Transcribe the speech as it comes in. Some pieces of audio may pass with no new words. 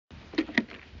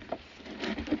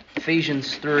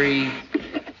Ephesians 3,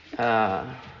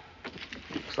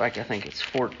 looks like I think it's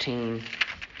 14.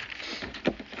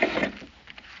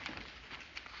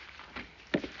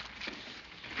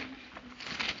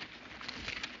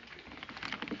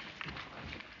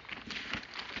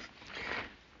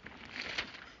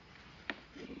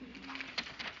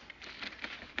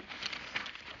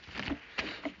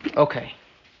 Okay,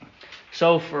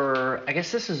 so I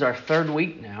guess this is our third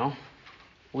week now.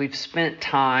 We've spent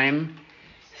time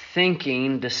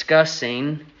thinking,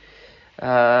 discussing,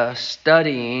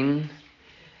 studying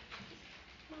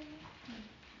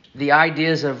the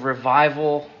ideas of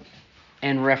revival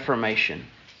and Reformation.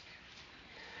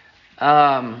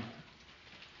 And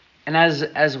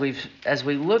as we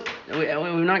look, we've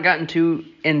not gotten too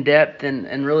in depth,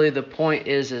 and really the point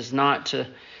is not to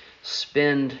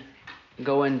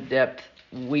go in depth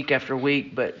week after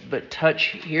week, but touch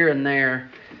here and there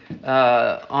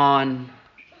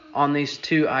on these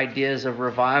two ideas of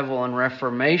revival and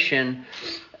Reformation,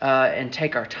 and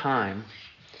take our time.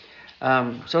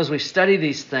 So as we study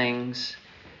these things,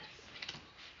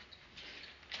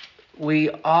 we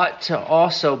ought to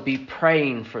also be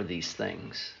praying for these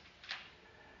things.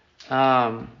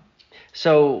 So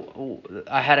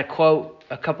I had a quote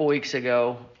a couple weeks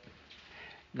ago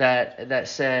that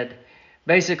said,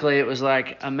 basically it was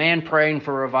like, a man praying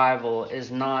for revival is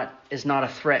not a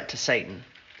threat to Satan.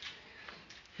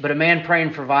 But a man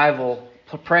praying for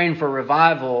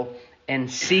revival and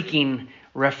seeking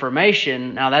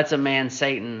reformation, now that's a man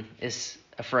Satan is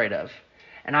afraid of.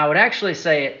 And I would actually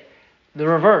say it the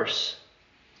reverse.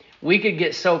 We could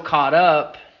get so caught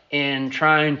up in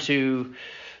trying to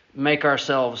make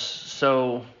ourselves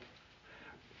so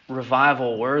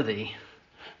revival worthy,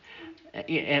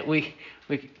 and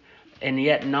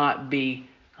yet not be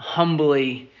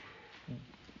humbly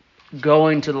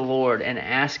going to the Lord and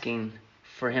asking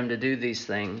for Him to do these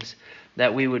things,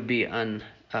 that we would be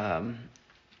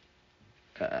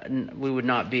we would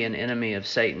not be an enemy of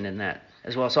Satan in that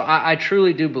as well. So I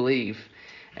truly do believe,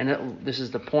 and this is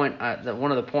the point,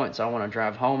 one of the points I want to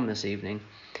drive home this evening,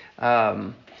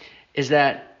 is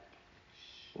that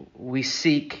we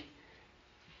seek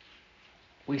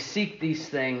these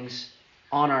things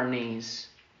on our knees,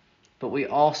 but we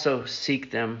also seek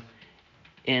them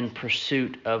in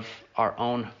pursuit of our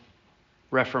own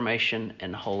reformation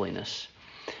and holiness.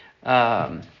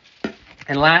 And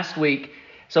last week,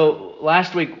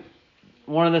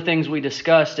 one of the things we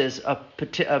discussed is a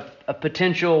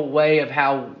potential way of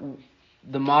how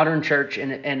the modern church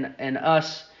and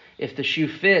us, if the shoe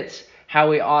fits, how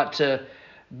we ought to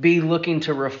be looking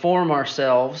to reform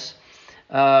ourselves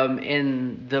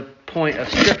in the point of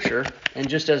Scripture. And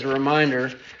just as a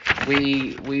reminder,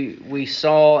 we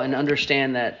saw and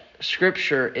understand that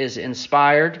Scripture is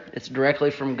inspired. It's directly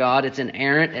from God. It's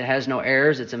inerrant. It has no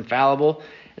errors. It's infallible.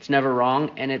 It's never wrong.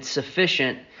 And it's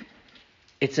sufficient.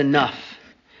 It's enough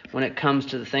when it comes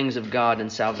to the things of God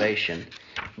and salvation.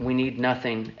 We need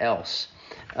nothing else.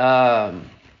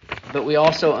 But we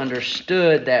also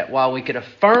understood that while we could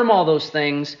affirm all those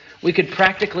things, we could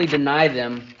practically deny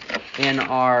them in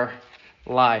our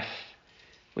life.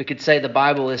 We could say the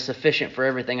Bible is sufficient for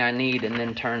everything I need and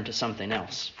then turn to something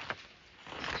else.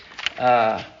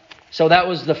 So that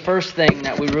was the first thing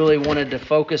that we really wanted to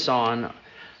focus on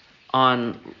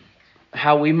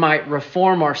how we might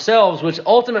reform ourselves, which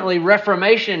ultimately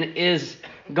Reformation is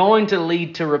going to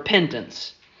lead to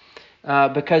repentance.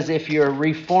 Because if you're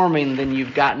reforming, then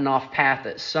you've gotten off path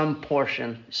at some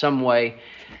portion, some way,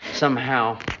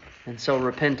 somehow. And so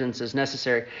repentance is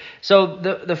necessary. So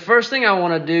the first thing I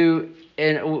want to do,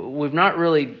 and we've not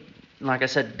really, like I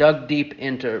said, dug deep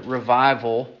into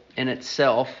revival in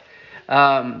itself.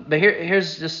 But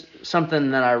here's just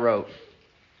something that I wrote.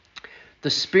 The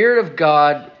Spirit of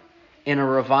God in a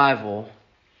revival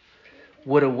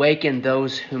would awaken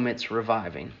those whom it's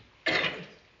reviving.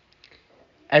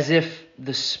 As if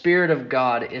the Spirit of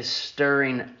God is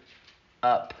stirring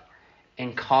up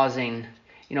and causing,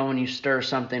 when you stir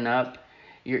something up,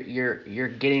 you're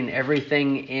getting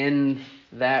everything in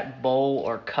that bowl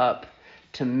or cup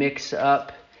to mix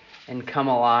up and come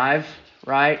alive,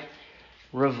 right?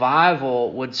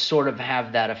 Revival would sort of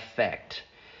have that effect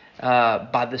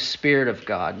by the Spirit of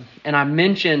God. And I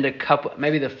mentioned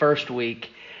maybe the first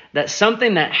week, that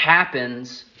something that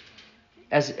happens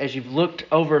as you've looked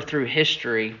over through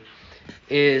history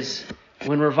is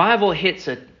when revival hits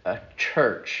a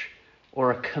church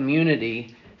or a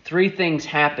community, three things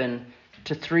happen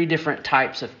to three different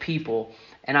types of people.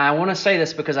 And I want to say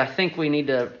this because I think we need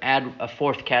to add a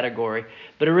fourth category.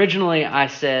 But originally I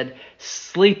said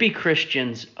sleepy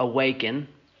Christians awaken,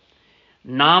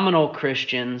 nominal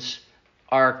Christians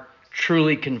are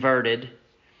truly converted,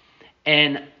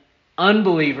 and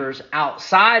unbelievers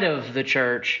outside of the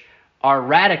church are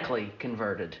radically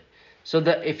converted. So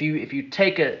that if you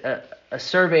take a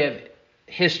survey of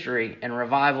history and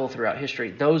revival throughout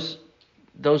history, those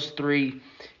three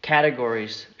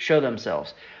categories show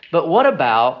themselves. But what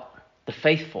about the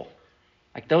faithful?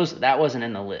 Like that wasn't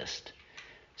in the list.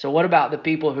 So what about the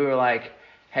people who are like,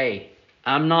 hey,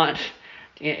 I'm not,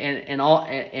 in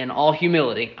all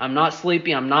humility, I'm not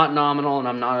sleepy, I'm not nominal, and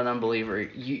I'm not an unbeliever.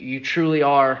 You truly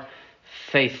are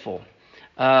faithful.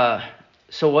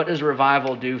 So what does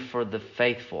revival do for the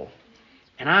faithful?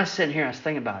 And I was sitting here, I was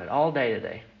thinking about it all day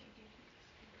today.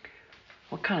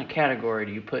 What kind of category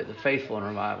do you put the faithful in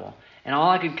revival? And all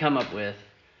I could come up with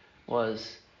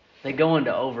was they go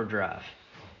into overdrive.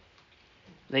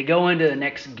 They go into the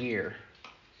next gear.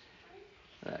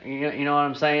 You know what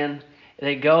I'm saying?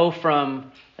 They go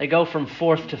from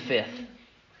fourth to fifth.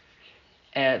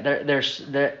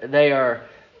 They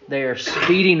are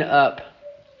speeding up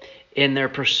in their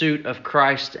pursuit of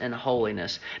Christ and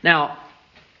holiness. Now,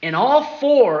 in all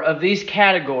four of these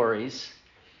categories,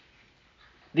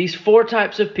 these four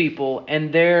types of people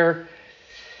and the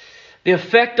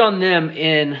effect on them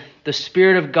in the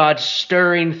Spirit of God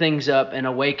stirring things up and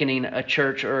awakening a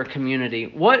church or a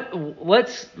community.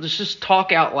 Let's just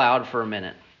talk out loud for a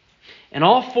minute. In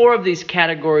all four of these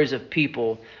categories of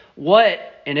people, what,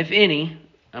 and if any,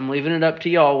 I'm leaving it up to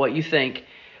y'all what you think,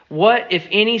 what, if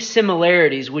any,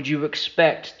 similarities would you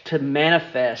expect to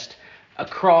manifest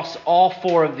across all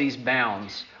four of these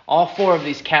bounds, all four of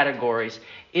these categories,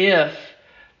 if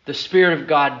the Spirit of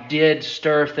God did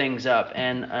stir things up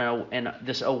and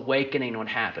this awakening would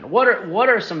happen? What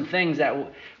are some things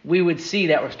that we would see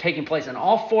that was taking place in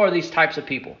all four of these types of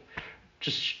people?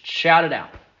 Just shout it out.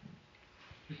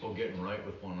 People getting right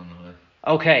with one another.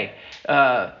 Okay.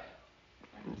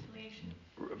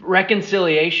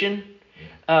 Reconciliation.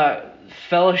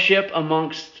 Fellowship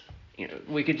amongst,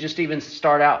 we could just even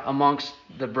start out amongst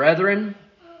the brethren.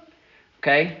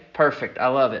 Okay, perfect. I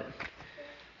love it.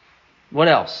 What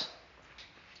else?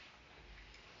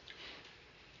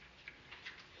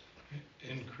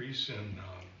 Increase in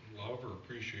love or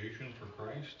appreciation for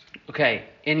Christ. Okay,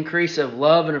 increase of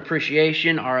love and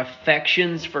appreciation. Our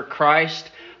affections for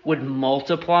Christ would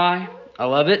multiply. I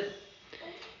love it.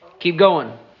 Keep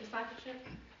going.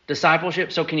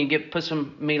 Discipleship. So can you put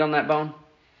some meat on that bone?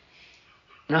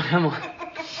 No, come on.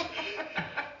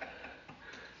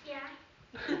 Yeah.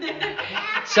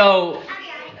 So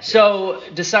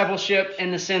discipleship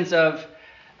in the sense of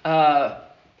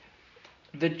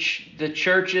the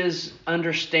church's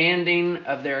understanding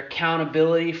of their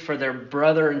accountability for their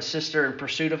brother and sister in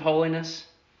pursuit of holiness.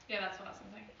 Yeah, that's what I was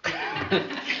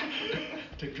thinking.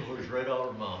 Took the words right out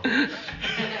of her mouth.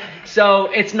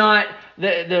 So it's not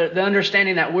the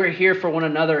understanding that we're here for one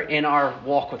another in our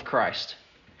walk with Christ.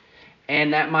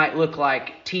 And that might look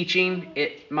like teaching.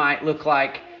 It might look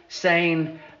like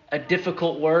saying a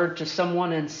difficult word to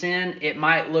someone in sin. It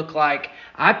might look like,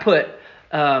 I put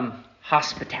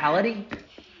hospitality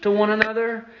to one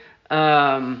another.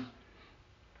 My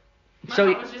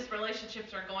thought was just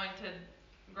relationships are going to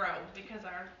grow because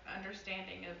our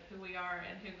understanding of who we are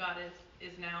and who God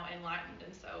is now enlightened.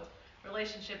 And so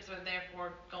relationships are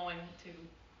therefore going to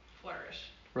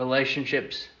flourish.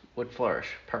 Relationships would flourish.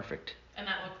 Perfect. And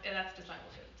that's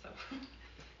discipleship. So.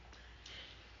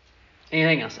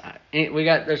 Anything else?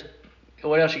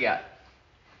 What else you got?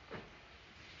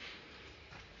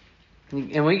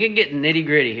 And we can get nitty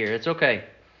gritty here. It's okay.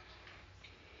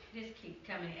 Just keep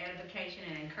coming. Edification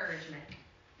and encouragement.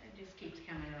 It just keeps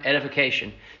coming around.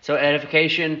 Edification. So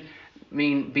edification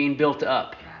mean being built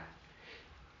up. Right.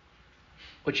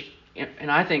 Which, and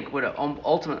I think would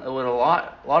ultimately would a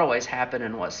lot of ways happen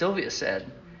in what Sylvia said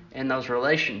in those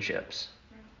relationships.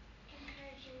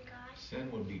 Sin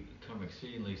would become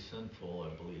exceedingly sinful,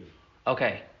 I believe.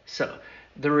 Okay, so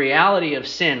the reality of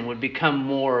sin would become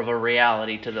more of a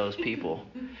reality to those people.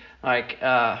 Like,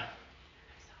 I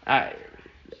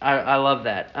love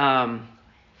that.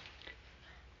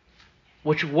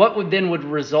 What would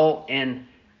result in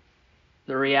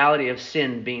the reality of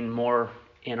sin being more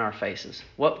in our faces?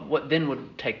 What then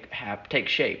would take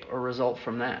shape or result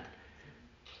from that?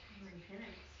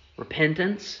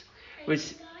 Repentance,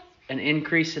 which an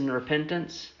increase in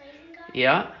repentance.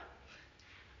 Yeah.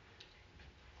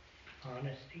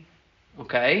 Honesty.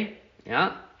 Okay.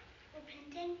 Yeah.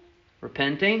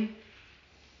 Repenting.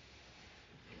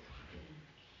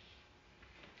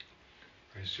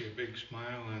 I see a big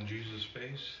smile on Jesus'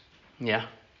 face. Yeah.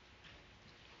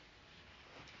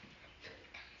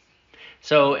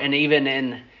 So, and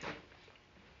even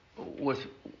with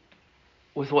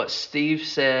Steve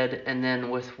said, and then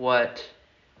with what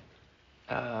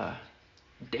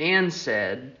Dan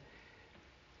said,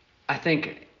 I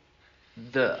think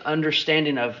the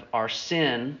understanding of our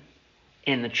sin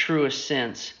in the truest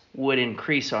sense would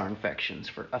increase our affections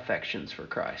for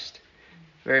Christ.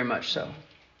 Very much so.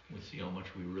 We see how much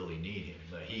we really need him,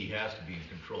 that he has to be in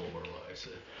control of our lives,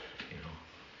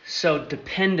 So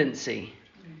dependency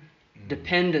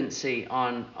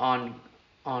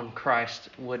on Christ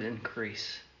would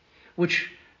increase. Which,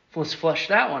 let's flesh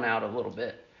that one out a little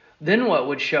bit. Then what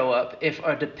would show up if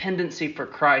a dependency for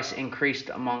Christ increased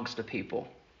amongst the people?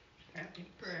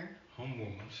 Prayer.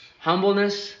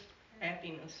 Humbleness.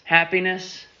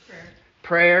 Happiness.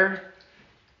 Prayer.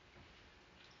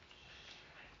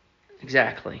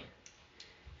 Exactly.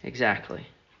 Because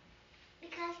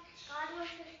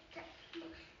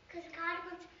God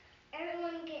wants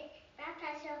everyone to get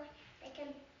baptized so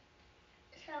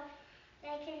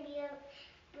they can be a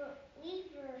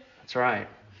believer. That's right.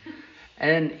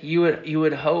 And you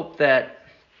would hope that,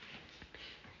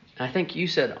 I think you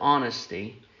said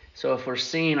honesty. So if we're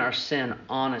seeing our sin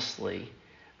honestly,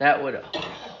 that would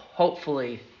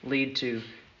hopefully lead to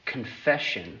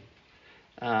confession.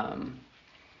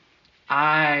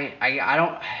 I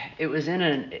don't. It was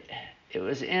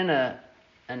in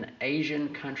an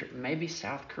Asian country, maybe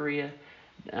South Korea.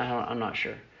 I'm not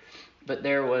sure, but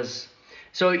there was.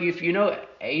 So if you know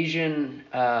Asian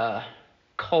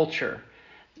culture,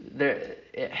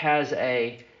 it has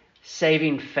a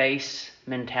saving face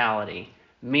mentality,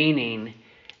 meaning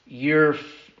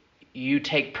you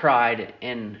take pride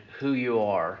in who you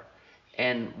are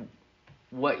and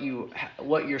what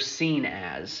you're seen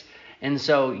as. And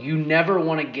so you never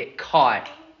want to get caught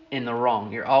in the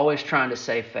wrong. You're always trying to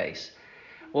save face.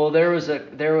 Well, there was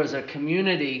a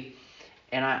community,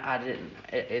 and I didn't.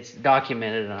 It's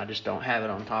documented, and I just don't have it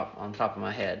on top of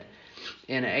my head.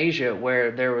 In Asia,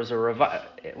 where there was a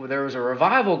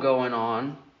revival going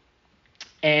on,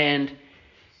 and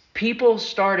people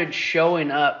started showing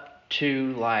up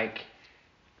to like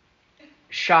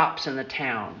shops in the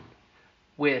town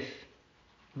with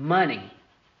money,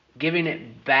 giving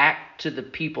it back to the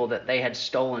people that they had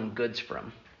stolen goods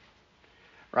from.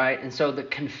 Right? And so the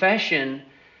confession,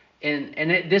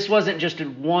 this wasn't just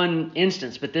in one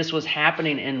instance, but this was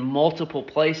happening in multiple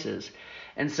places.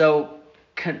 And so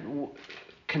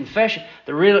confession,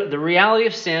 the reality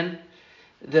of sin,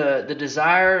 the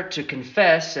desire to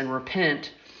confess and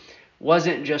repent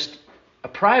wasn't just a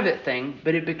private thing,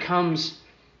 but it becomes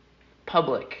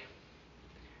public.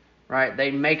 Right?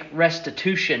 They make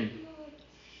restitution.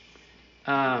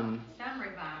 Some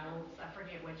revivals, I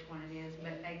forget which one it is,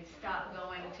 but they stopped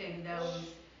going to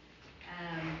those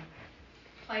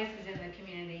places in the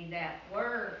community that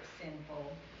were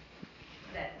sinful.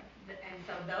 And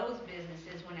so those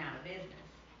businesses went out of business.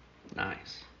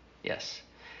 Nice. Yes.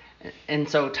 And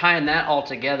so tying that all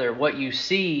together, what you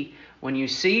see when you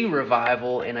see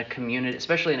revival in a community,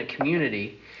 especially in a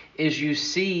community, is you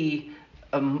see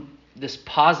this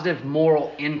positive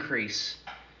moral increase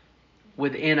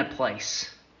within a place,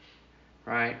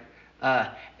 right?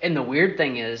 And the weird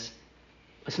thing is,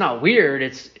 it's not weird,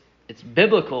 it's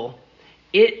biblical.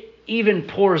 It even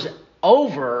pours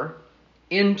over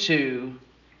into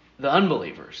the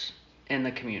unbelievers in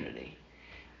the community.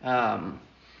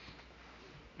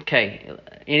 Okay,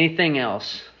 anything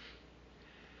else?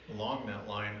 Along that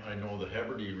line, I know the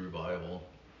Hebrides revival,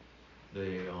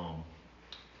 the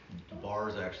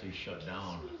bars actually shut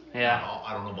down. Yeah.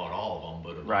 I don't know about all of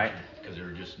them, but right, because there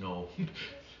was just no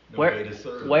way to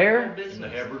serve. Where? In the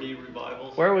Hebrides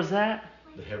revivals. Where was that?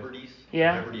 The Hebrides.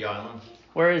 Yeah. The Hebrides Islands.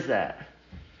 Where is that?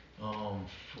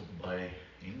 By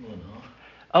England, huh?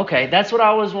 Okay, that's what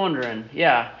I was wondering.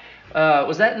 Yeah.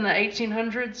 Was that in the 1800s?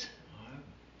 I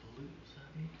believe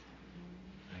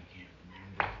I can't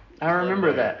remember. I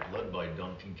remember that. Led by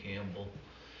Duncan Campbell.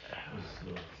 Was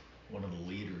one of the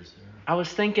leaders there. I was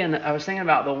thinking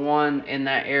about the one in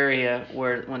that area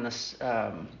when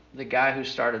the guy who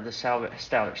started the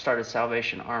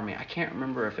Salvation Army. I can't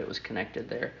remember if it was connected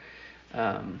there,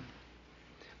 but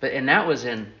that was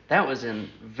in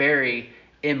very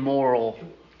immoral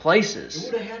places.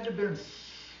 It would have had to been.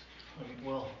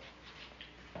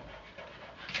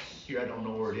 I don't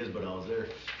know where it is, but I was there.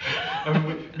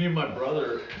 Me and my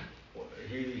brother,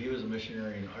 he was a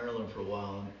missionary in Ireland for a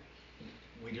while, and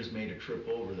we just made a trip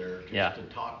over there to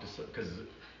talk to some, because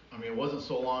it wasn't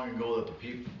so long ago that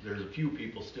there's a few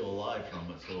people still alive from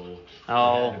it, so it had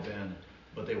to have been,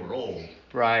 but they were old.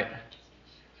 Right.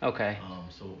 Okay.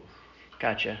 So.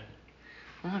 Gotcha.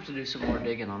 I'll have to do some more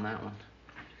digging on that one.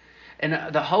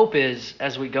 And the hope is,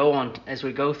 as we go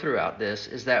throughout this,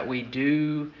 is that we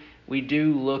we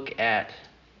do look at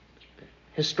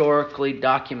historically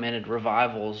documented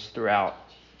revivals throughout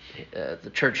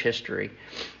the church history.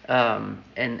 There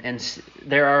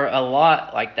are a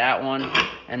lot like that one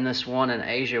and this one in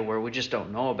Asia where we just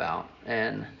don't know about,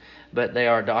 but they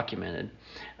are documented.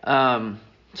 So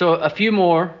a few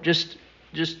more, just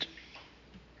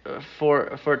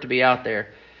for it to be out there.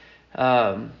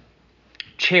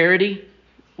 Charity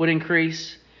would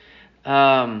increase.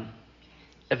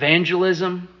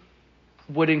 Evangelism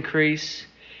would increase.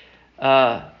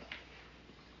 An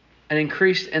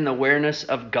increase in the awareness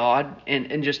of God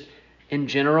and just in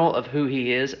general of who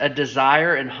He is. A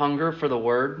desire and hunger for the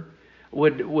Word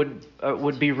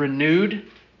would be renewed.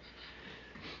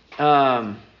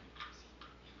 An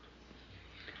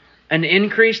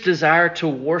increased desire to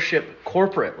worship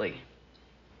corporately,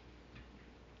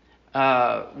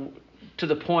 to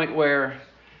the point where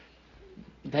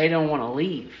they don't want to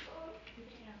leave.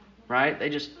 Right? They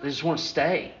just want to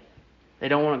stay. They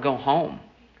don't want to go home.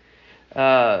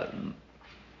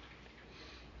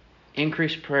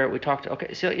 Increased prayer. We talked.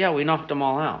 Okay, so yeah, we knocked them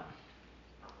all out.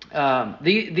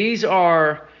 These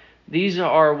are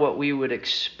what we would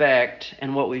expect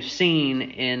and what we've seen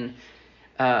in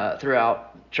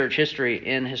throughout church history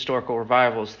in historical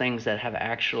revivals, things that have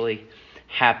actually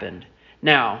happened.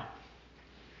 Now,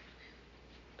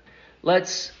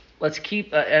 let's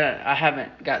keep. I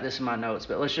haven't got this in my notes,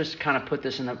 but let's just kind of put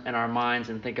this in our minds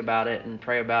and think about it and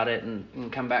pray about it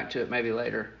and come back to it maybe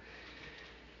later.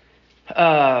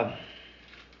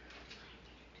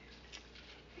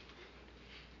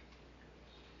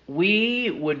 We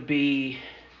would be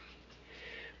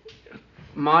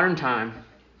modern time.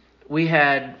 We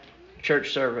had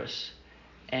church service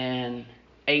and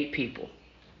 8 people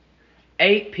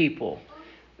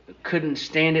couldn't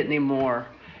stand it anymore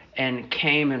and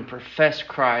came and professed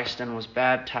Christ and was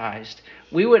baptized.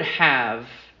 We would have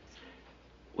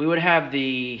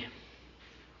the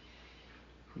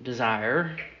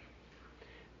desire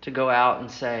to go out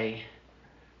and say,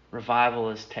 revival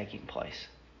is taking place.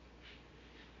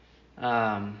 What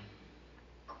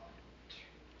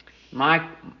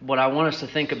I want us to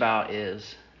think about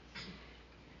is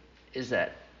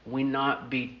that we not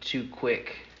be too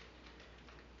quick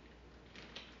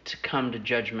to come to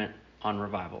judgment on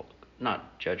revival.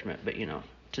 Not judgment, but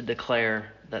to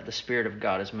declare that the Spirit of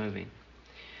God is moving.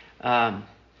 I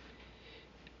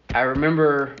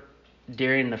remember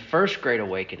during the First Great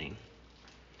Awakening,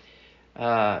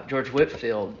 George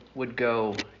Whitefield would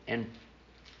go and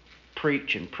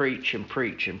preach and preach and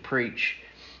preach and preach,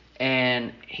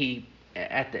 and he,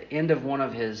 at the end of one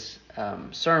of his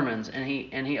sermons, and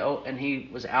he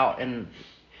was out in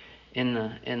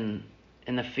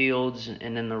the fields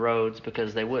and in the roads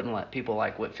because they wouldn't let people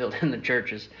like Whitefield in the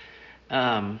churches,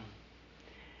 and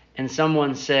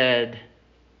someone said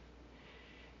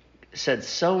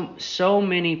so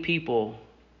many people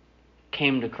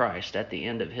came to Christ at the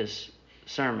end of his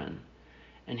sermon,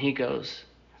 and he goes,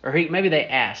 maybe they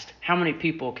asked, how many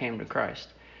people came to Christ?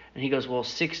 And he goes, well,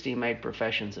 60 made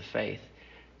professions of faith.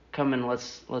 Come and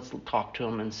let's talk to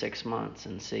them in 6 months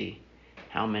and see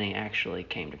how many actually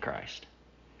came to Christ.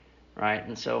 Right?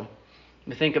 And so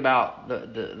we think about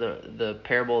the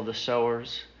parable of the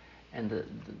sowers and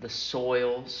the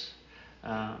soils,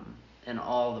 and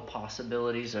all the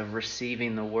possibilities of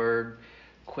receiving the word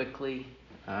quickly,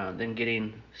 then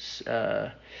getting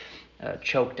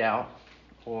choked out,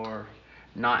 or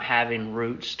not having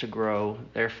roots to grow,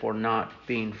 therefore not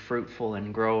being fruitful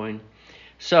and growing.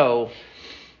 So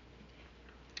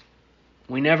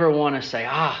we never want to say,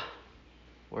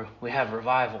 we have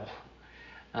revival.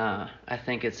 I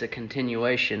think it's a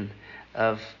continuation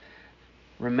of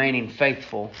remaining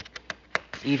faithful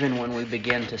even when we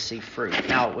begin to see fruit.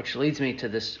 Now, which leads me to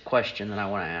this question that I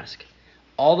want to ask.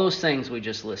 All those things we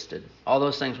just listed, all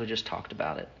those things we just talked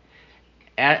about it.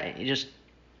 You just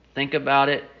think about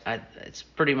it. It's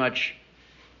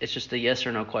just a yes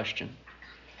or no question.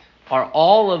 Are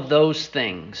all of those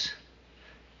things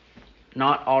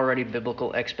not already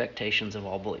biblical expectations of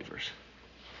all believers?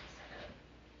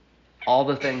 All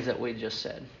the things that we just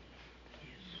said?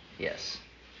 Yes.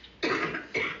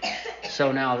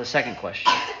 So now the second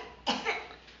question.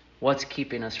 What's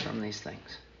keeping us from these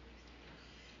things?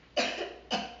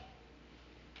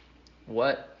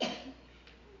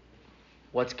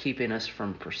 What's keeping us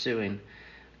from pursuing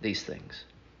these things?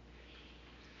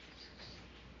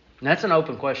 And that's an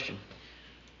open question.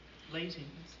 Laziness.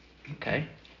 Okay.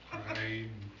 Pride,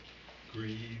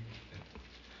 greed.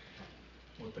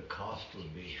 What the cost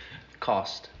would be.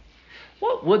 Cost.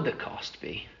 What would the cost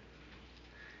be?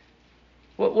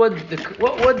 What would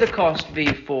the cost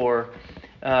be for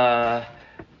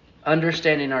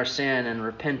understanding our sin and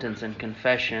repentance and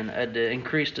confession, an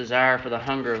increased desire for the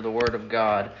hunger of the Word of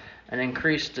God, an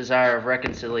increased desire of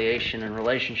reconciliation and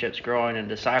relationships growing and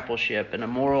discipleship, and a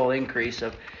moral increase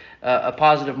of a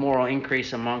positive moral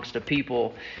increase amongst the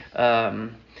people,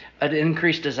 an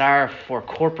increased desire for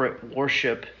corporate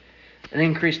worship, an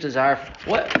increased desire.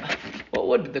 What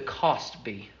would the cost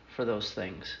be for those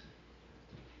things?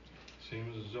 Same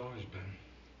as it's always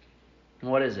been.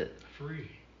 What is it? Free.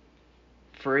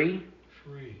 Free?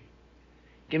 Free.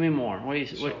 Give me more.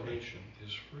 Salvation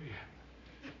is free.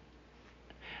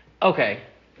 Okay.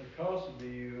 The cost would be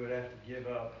you would have to give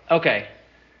up. Okay.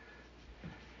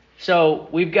 So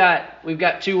we've got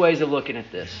two ways of looking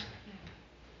at this.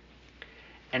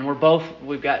 And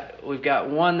we've got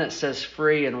one that says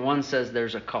free and one says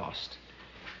there's a cost.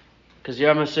 Because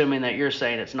I'm assuming that you're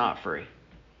saying it's not free.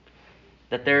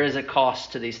 That there is a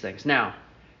cost to these things. Now,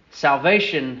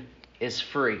 salvation is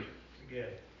free.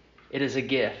 It is a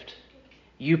gift.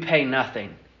 You pay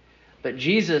nothing. But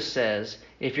Jesus says,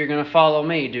 if you're going to follow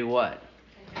me, do what?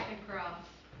 Take the cross.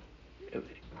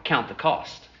 Count the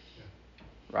cost.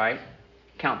 Right?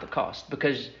 Count the cost.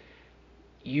 Because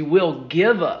you will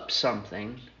give up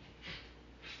something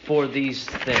for these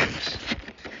things.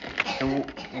 And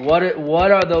what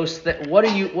are those what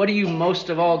do you most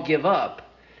of all give up?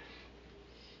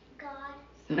 God.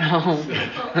 No.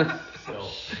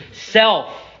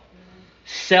 Self.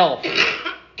 All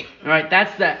right,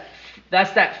 that's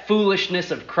that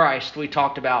foolishness of Christ we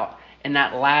talked about in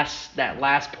that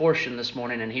last portion this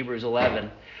morning in Hebrews 11.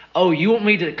 Oh, you want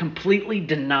me to completely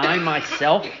deny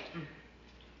myself?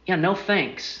 Yeah, no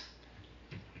thanks.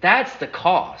 That's the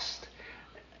cost.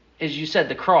 As you said,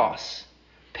 the cross.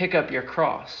 Pick up your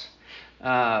cross.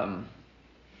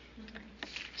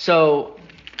 So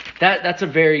that's a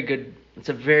very good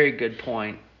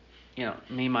point. You know,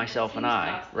 me, myself, and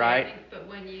I, costly, right? I think, but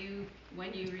when you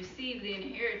receive the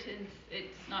inheritance,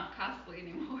 it's not costly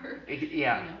anymore.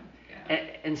 Yeah. You know? Yeah.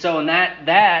 And so in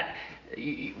that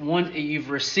you've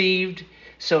received,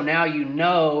 so now you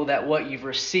know that what you've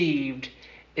received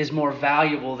is more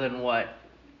valuable than what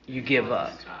you give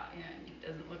up. Yeah, it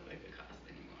doesn't look like a cost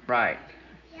anymore. Right.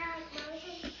 Yeah,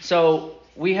 Moses. So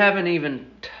we haven't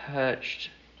even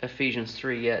touched Ephesians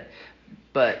 3 yet,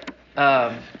 but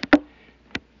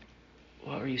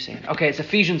what were you saying? Okay, it's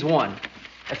Ephesians 1.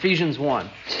 Ephesians 1.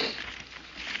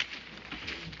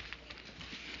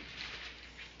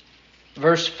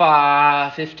 Verse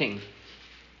 15.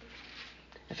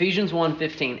 Ephesians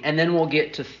 1:15. And then we'll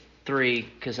get to 3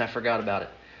 because I forgot about it.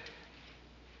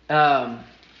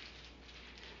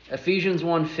 Ephesians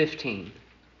 1:15.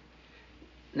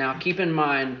 Now keep in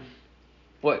mind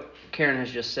what Karen has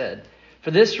just said.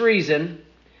 For this reason,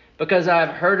 because I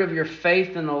have heard of your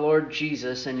faith in the Lord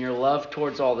Jesus and your love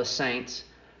towards all the saints,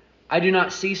 I do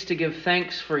not cease to give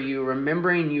thanks for you,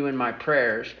 remembering you in my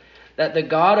prayers, that the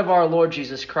God of our Lord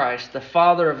Jesus Christ, the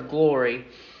Father of glory,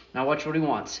 now watch what he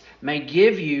wants, may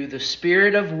give you the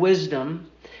spirit of wisdom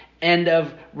and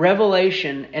of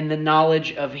revelation and the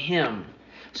knowledge of him.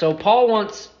 So Paul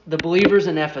wants the believers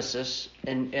in Ephesus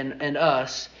and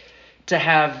us to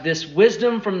have this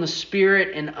wisdom from the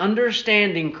Spirit and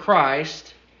understanding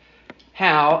Christ.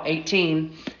 How?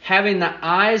 18. Having the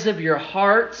eyes of your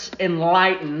hearts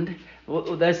enlightened.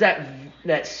 There's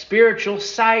that spiritual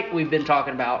sight we've been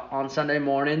talking about on Sunday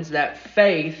mornings. That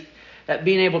faith, that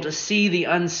being able to see the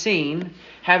unseen.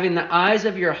 Having the eyes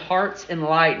of your hearts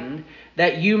enlightened,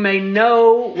 that you may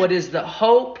know what is the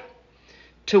hope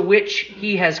to which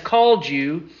he has called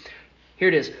you. Here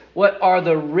it is. What are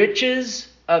the riches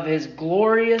of his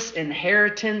glorious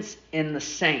inheritance in the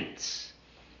saints?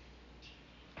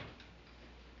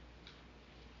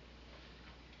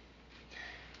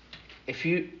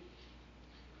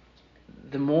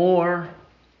 The more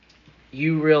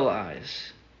you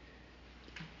realize,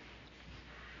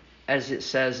 as it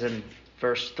says in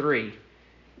verse 3,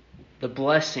 the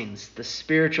blessings, the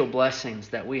spiritual blessings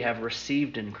that we have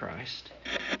received in Christ,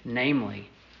 namely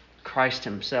Christ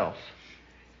himself,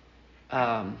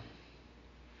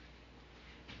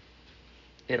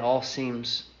 it all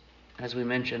seems, as we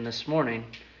mentioned this morning,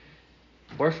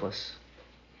 worthless.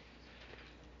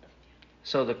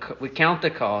 So we count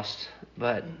the cost,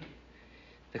 but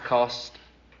the costs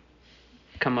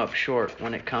come up short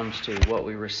when it comes to what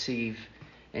we receive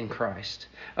in Christ.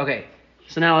 Okay,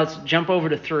 so now let's jump over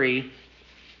to 3.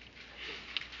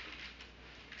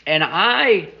 And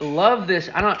I love this.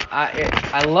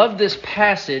 I love this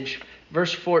passage,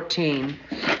 verse 14.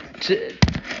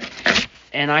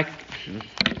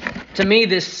 To me,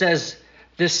 this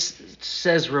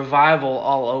says revival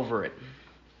all over it.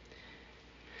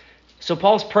 So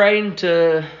Paul's praying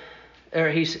to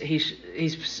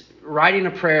he's writing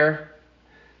a prayer.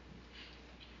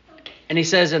 And he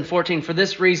says in 14, "For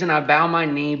this reason I bow my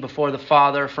knee before the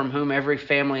Father, from whom every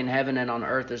family in heaven and on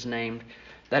earth is named,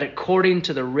 that according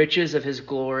to the riches of his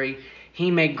glory,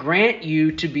 he may grant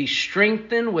you to be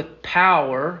strengthened with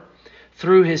power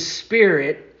through his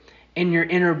Spirit in your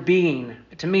inner being."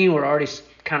 To me, we're already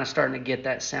kind of starting to get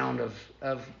that sound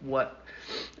of what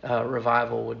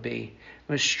revival would be.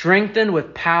 Strengthened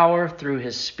with power through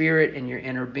his Spirit in your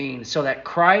inner being, so that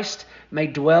Christ may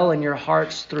dwell in your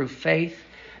hearts through faith,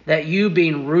 that you,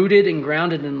 being rooted and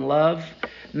grounded in love,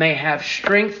 may have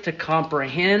strength to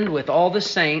comprehend with all the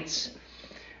saints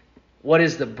what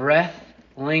is the breadth,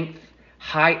 length,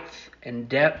 height, and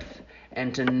depth,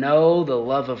 and to know the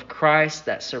love of Christ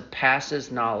that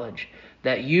surpasses knowledge,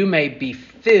 that you may be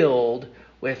filled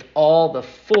with all the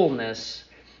fullness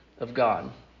of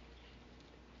God.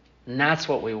 And that's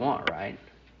what we want, right?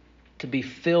 To be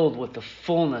filled with the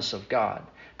fullness of God.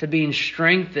 To being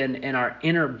strengthened in our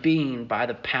inner being by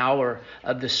the power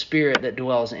of the Spirit that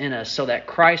dwells in us, so that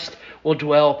Christ will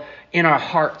dwell in our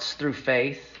hearts through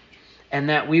faith, and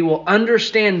that we will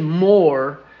understand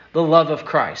more the love of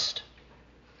Christ.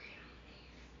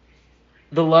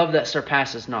 The love that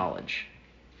surpasses knowledge.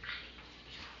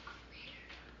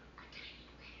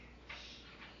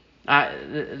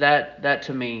 That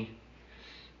to me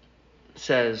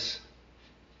says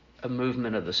a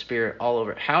movement of the Spirit all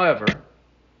over it. However,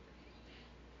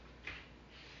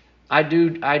 I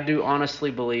do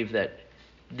honestly believe that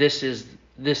this is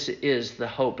the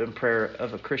hope and prayer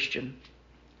of a Christian,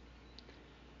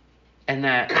 and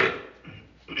that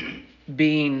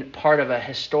being part of a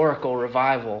historical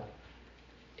revival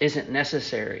isn't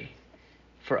necessary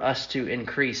for us to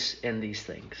increase in these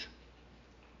things,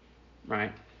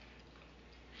 right?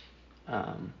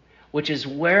 Which is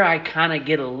where I kind of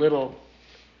get a little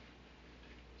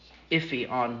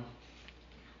iffy on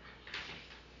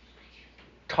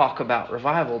talk about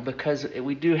revival, because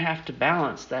we do have to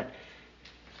balance that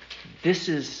this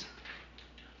is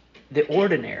the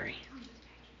ordinary.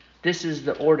 This is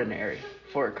the ordinary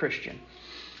for a Christian.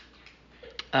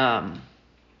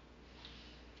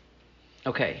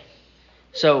 Okay,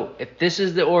 so if this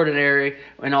is the ordinary,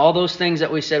 and all those things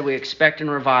that we said we expect in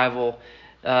revival,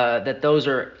 that those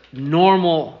are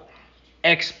normal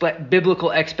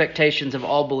biblical expectations of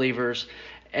all believers,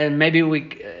 and maybe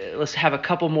let's have a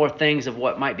couple more things of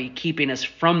what might be keeping us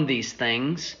from these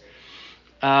things.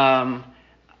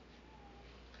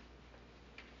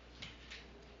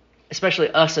 Especially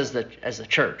us as the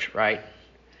church, right?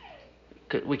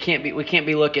 We can't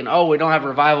be looking, oh, we don't have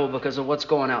revival because of what's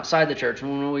going outside the church.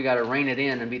 We got to rein it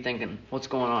in and be thinking, what's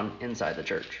going on inside the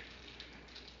church?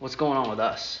 What's going on with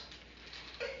us?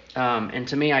 And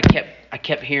to me, I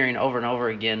kept hearing over and over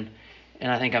again, and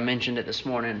I think I mentioned it this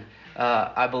morning.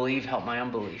 I believe, help my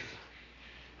unbelief.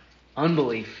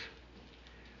 Unbelief,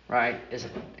 right,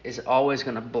 is always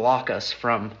going to block us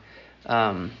from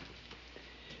running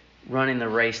the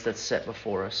race that's set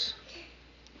before us.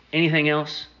 Anything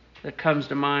else that comes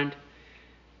to mind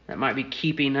that might be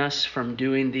keeping us from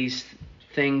doing these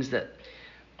things that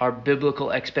are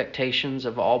biblical expectations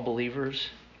of all believers?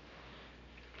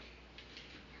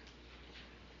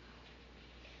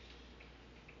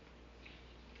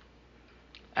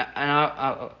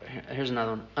 And here's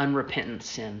another one: unrepentant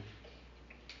sin.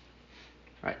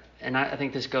 Right, and I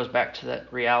think this goes back to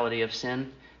that reality of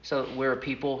sin. So we're a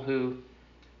people who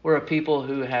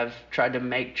have tried to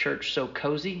make church so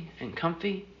cozy and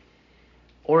comfy,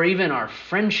 or even our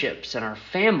friendships and our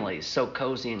families so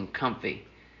cozy and comfy,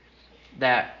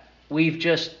 that we've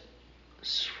just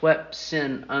swept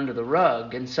sin under the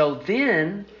rug, and so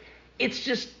then it's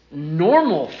just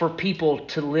normal for people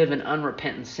to live in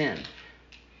unrepentant sin.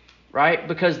 Right?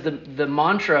 Because the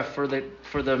mantra for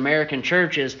the American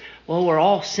church is, well, we're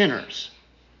all sinners.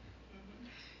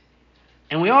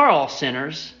 And we are all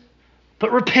sinners,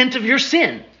 but repent of your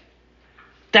sin.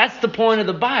 That's the point of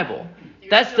the Bible.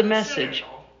 That's the message.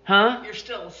 Huh? You're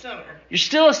still a sinner. You're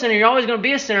still a sinner. You're always going to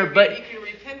be a sinner, but you can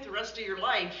repent the rest of your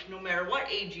life, no matter what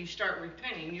age you start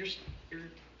repenting. You're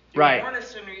right. born a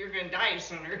sinner, you're going to die a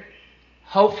sinner.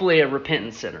 Hopefully a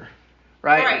repentant sinner.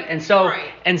 Right? And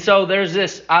so there's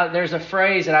there's a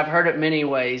phrase, and I've heard it many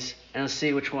ways, and let's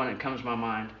see which one it comes to my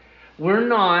mind. We're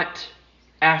not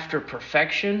after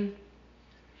perfection,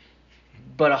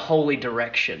 but a holy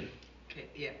direction. Okay,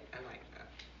 yeah, I like that.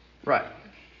 Right.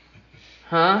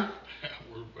 Huh?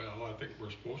 Well, I think we're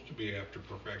supposed to be after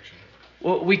perfection.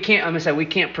 Well, we can't. I'm gonna say we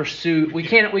can't pursue. We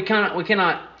cannot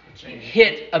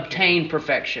obtain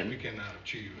perfection. We cannot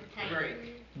achieve it. Right.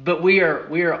 But we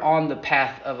are on the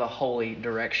path of a holy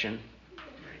direction,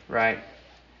 right?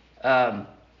 Um,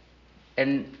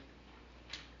 and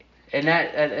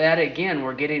that again,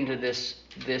 we're getting to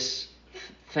this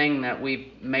thing that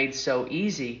we've made so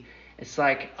easy. It's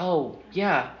like, oh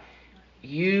yeah,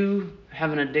 you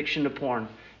have an addiction to porn.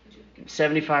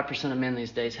 75% of men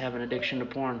these days have an addiction to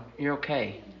porn. You're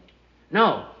okay.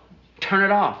 No, turn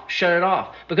it off, shut it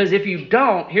off. Because if you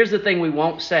don't, here's the thing we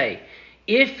won't say.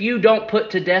 If you don't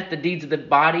put to death the deeds of the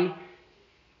body,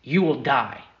 you will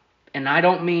die. And I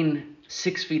don't mean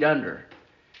 6 feet under.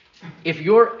 If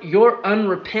you're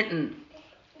unrepentant,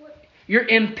 your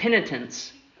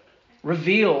impenitence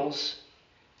reveals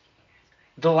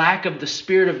the lack of the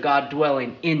Spirit of God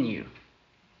dwelling in you.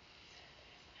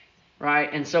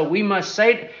 Right? And so we must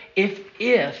say, if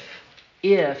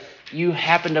you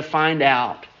happen to find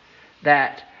out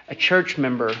that a church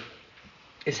member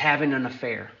is having an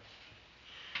affair,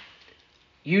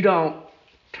 you don't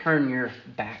turn your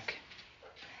back.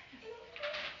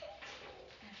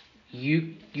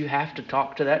 You have to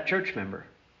talk to that church member.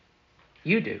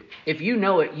 You do. If you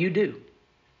know it, you do.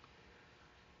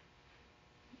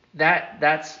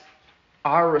 That's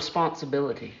our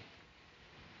responsibility.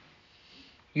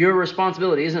 Your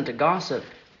responsibility isn't to gossip,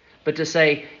 but to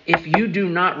say, if you do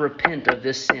not repent of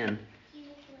this sin,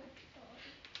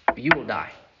 you will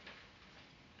die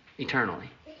eternally.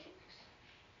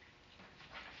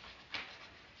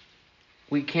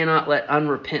 We cannot let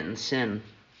unrepentant sin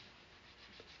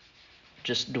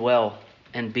just dwell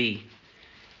and be.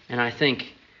 And I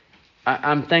think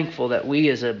I'm thankful that we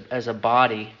as a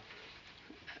body,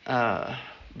 by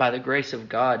the grace of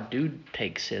God, do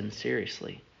take sin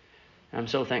seriously. I'm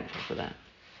so thankful for that.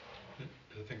 I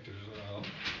think there's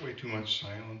way too much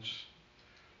silence,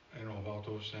 about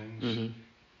those things. Mm-hmm. If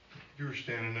you were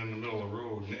standing in the middle of the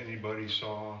road and anybody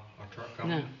saw a truck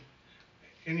coming,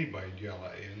 anybody'd yell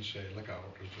at you and say, "Look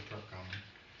out, there's a truck coming."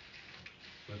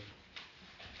 But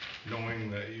knowing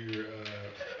that you're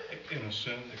in a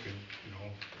sin that could,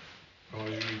 cause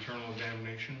you eternal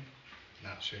damnation,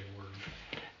 not say a word.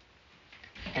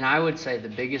 And I would say the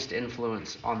biggest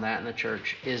influence on that in the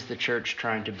church is the church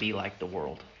trying to be like the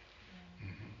world.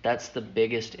 Mm-hmm. That's the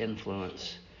biggest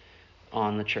influence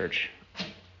on the church,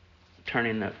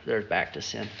 turning their back to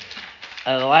sin.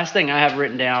 The last thing I have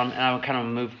written down, and I'll kind of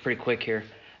move pretty quick here,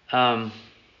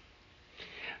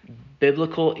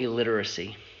 biblical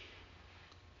illiteracy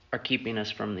are keeping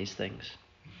us from these things.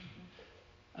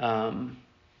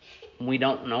 We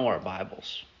don't know our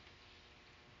Bibles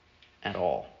at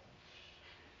all.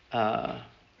 And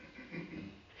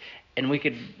we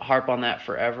could harp on that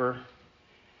forever,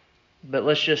 but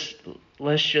let's just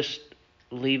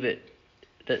leave it.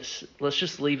 Let's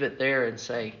just leave it there and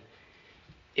say,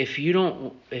 if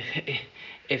your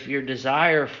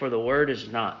desire for the Word is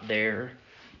not there,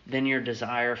 then your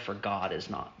desire for God is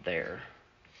not there.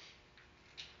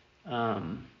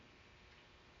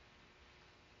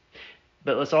 But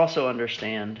let's also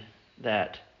understand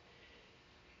that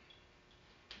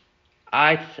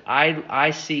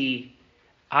I see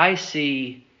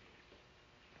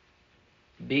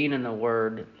being in the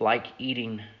Word like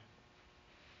eating.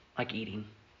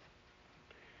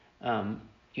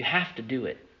 You have to do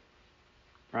it,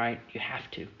 right? You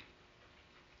have to.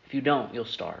 If you don't, you'll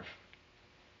starve.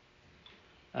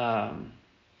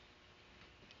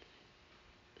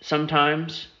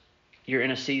 Sometimes you're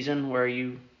in a season where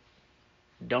you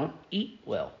don't eat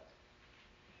well.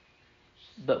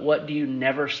 But what do you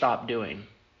never stop doing?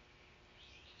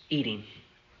 Eating.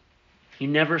 You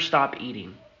never stop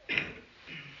eating.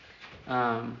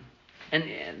 And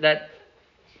that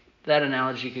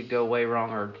analogy could go way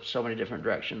wrong or so many different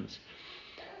directions.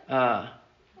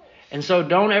 And so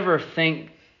don't ever think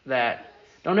that,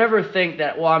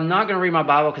 well, I'm not going to read my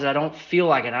Bible because I don't feel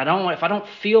like it. If I don't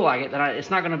feel like it, then it's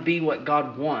not going to be what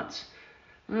God wants.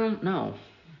 No.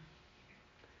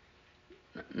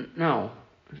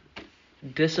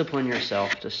 Discipline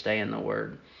yourself to stay in the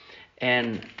Word.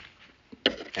 And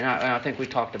I think we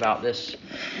talked about this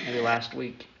maybe last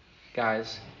week,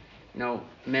 guys.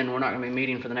 Men, we're not going to be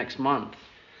meeting for the next month.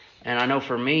 And I know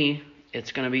for me,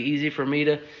 it's going to be easy for me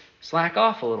to slack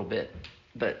off a little bit.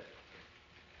 But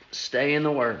stay in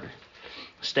the Word.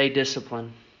 Stay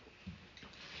disciplined.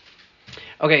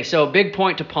 Okay, so big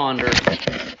point to ponder.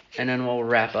 And then we'll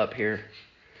wrap up here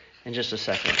in just a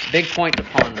second. Big point to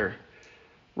ponder.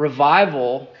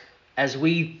 Revival, as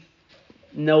we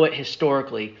know it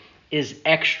historically, is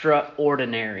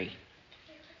extraordinary.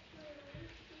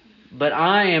 But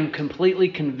I am completely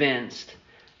convinced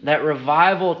that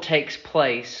revival takes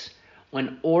place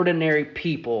when ordinary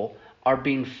people are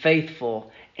being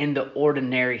faithful in the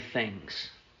ordinary things.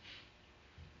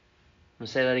 I'm going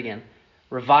to say that again.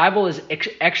 Revival is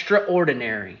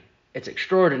extraordinary It's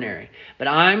extraordinary. But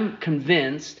I'm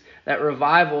convinced that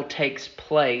revival takes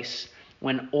place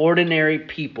when ordinary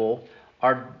people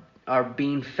are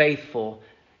being faithful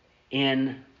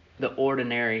in the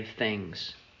ordinary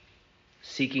things.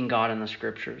 Seeking God in the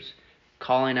Scriptures,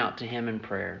 calling out to Him in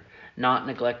prayer, not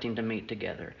neglecting to meet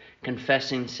together,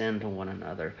 confessing sin to one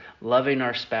another, loving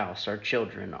our spouse, our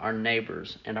children, our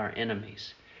neighbors, and our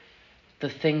enemies. The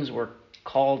things we're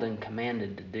called and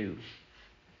commanded to do.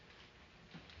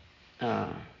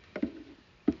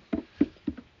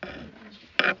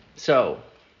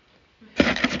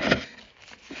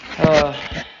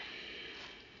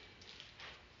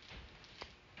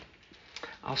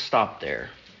 I'll stop there.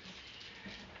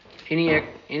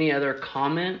 Any other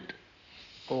comment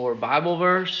or Bible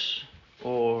verse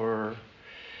or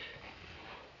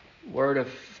word of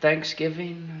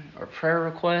thanksgiving or prayer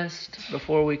request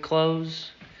before we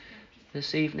close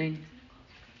this evening?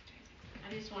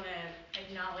 I just want to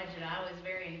acknowledge that I was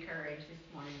very encouraged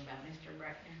this morning about Mr.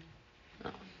 Bruckner. Oh.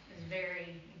 It was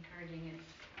very encouraging. It's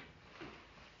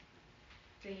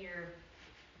to hear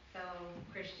fellow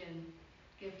Christian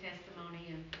give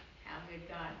testimony of how good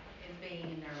God is being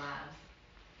in their lives.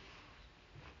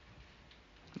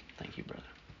 Thank you, brother.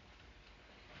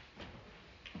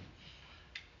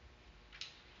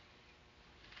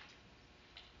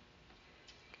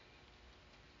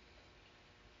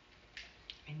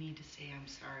 I need to say I'm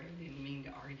sorry. I didn't mean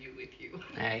to argue with you.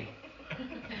 Hey.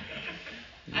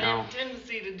 I have a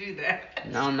tendency to do that.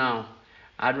 No.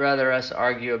 I'd rather us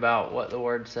argue about what the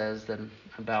Word says than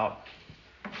about,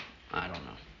 I don't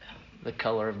know, the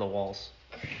color of the walls.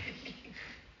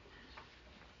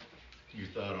 You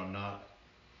thought on not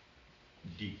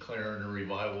declaring a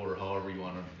revival, or however you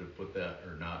wanted to put that,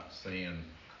 or not saying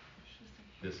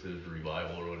this is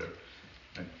revival or whatever.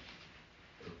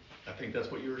 I think that's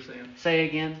what you were saying? Say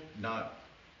again? Not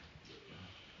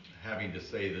having to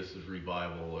say this is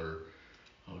revival, or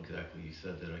how exactly you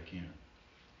said that, I can't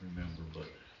remember, but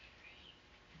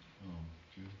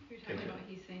You're talking about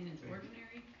he's saying it's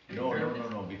ordinary? No,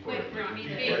 before. Be Like, you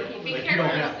careful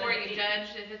don't have- before you judge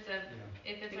if it's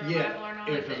a revival or not.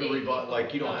 If it's a revival,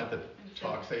 like, you don't have to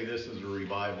say this is a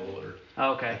revival, or.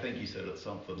 Okay. I think you said it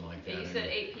something like that. Yeah, you said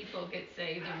 8 people get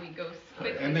saved and we go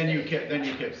quickly. And then you kept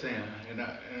saying, and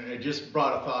it just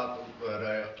brought a thought that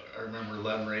I remember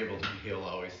Len Ravenhill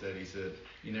always said. He said,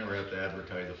 "You never have to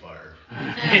advertise a fire." There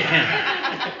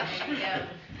you go.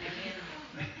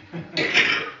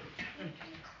 Amen.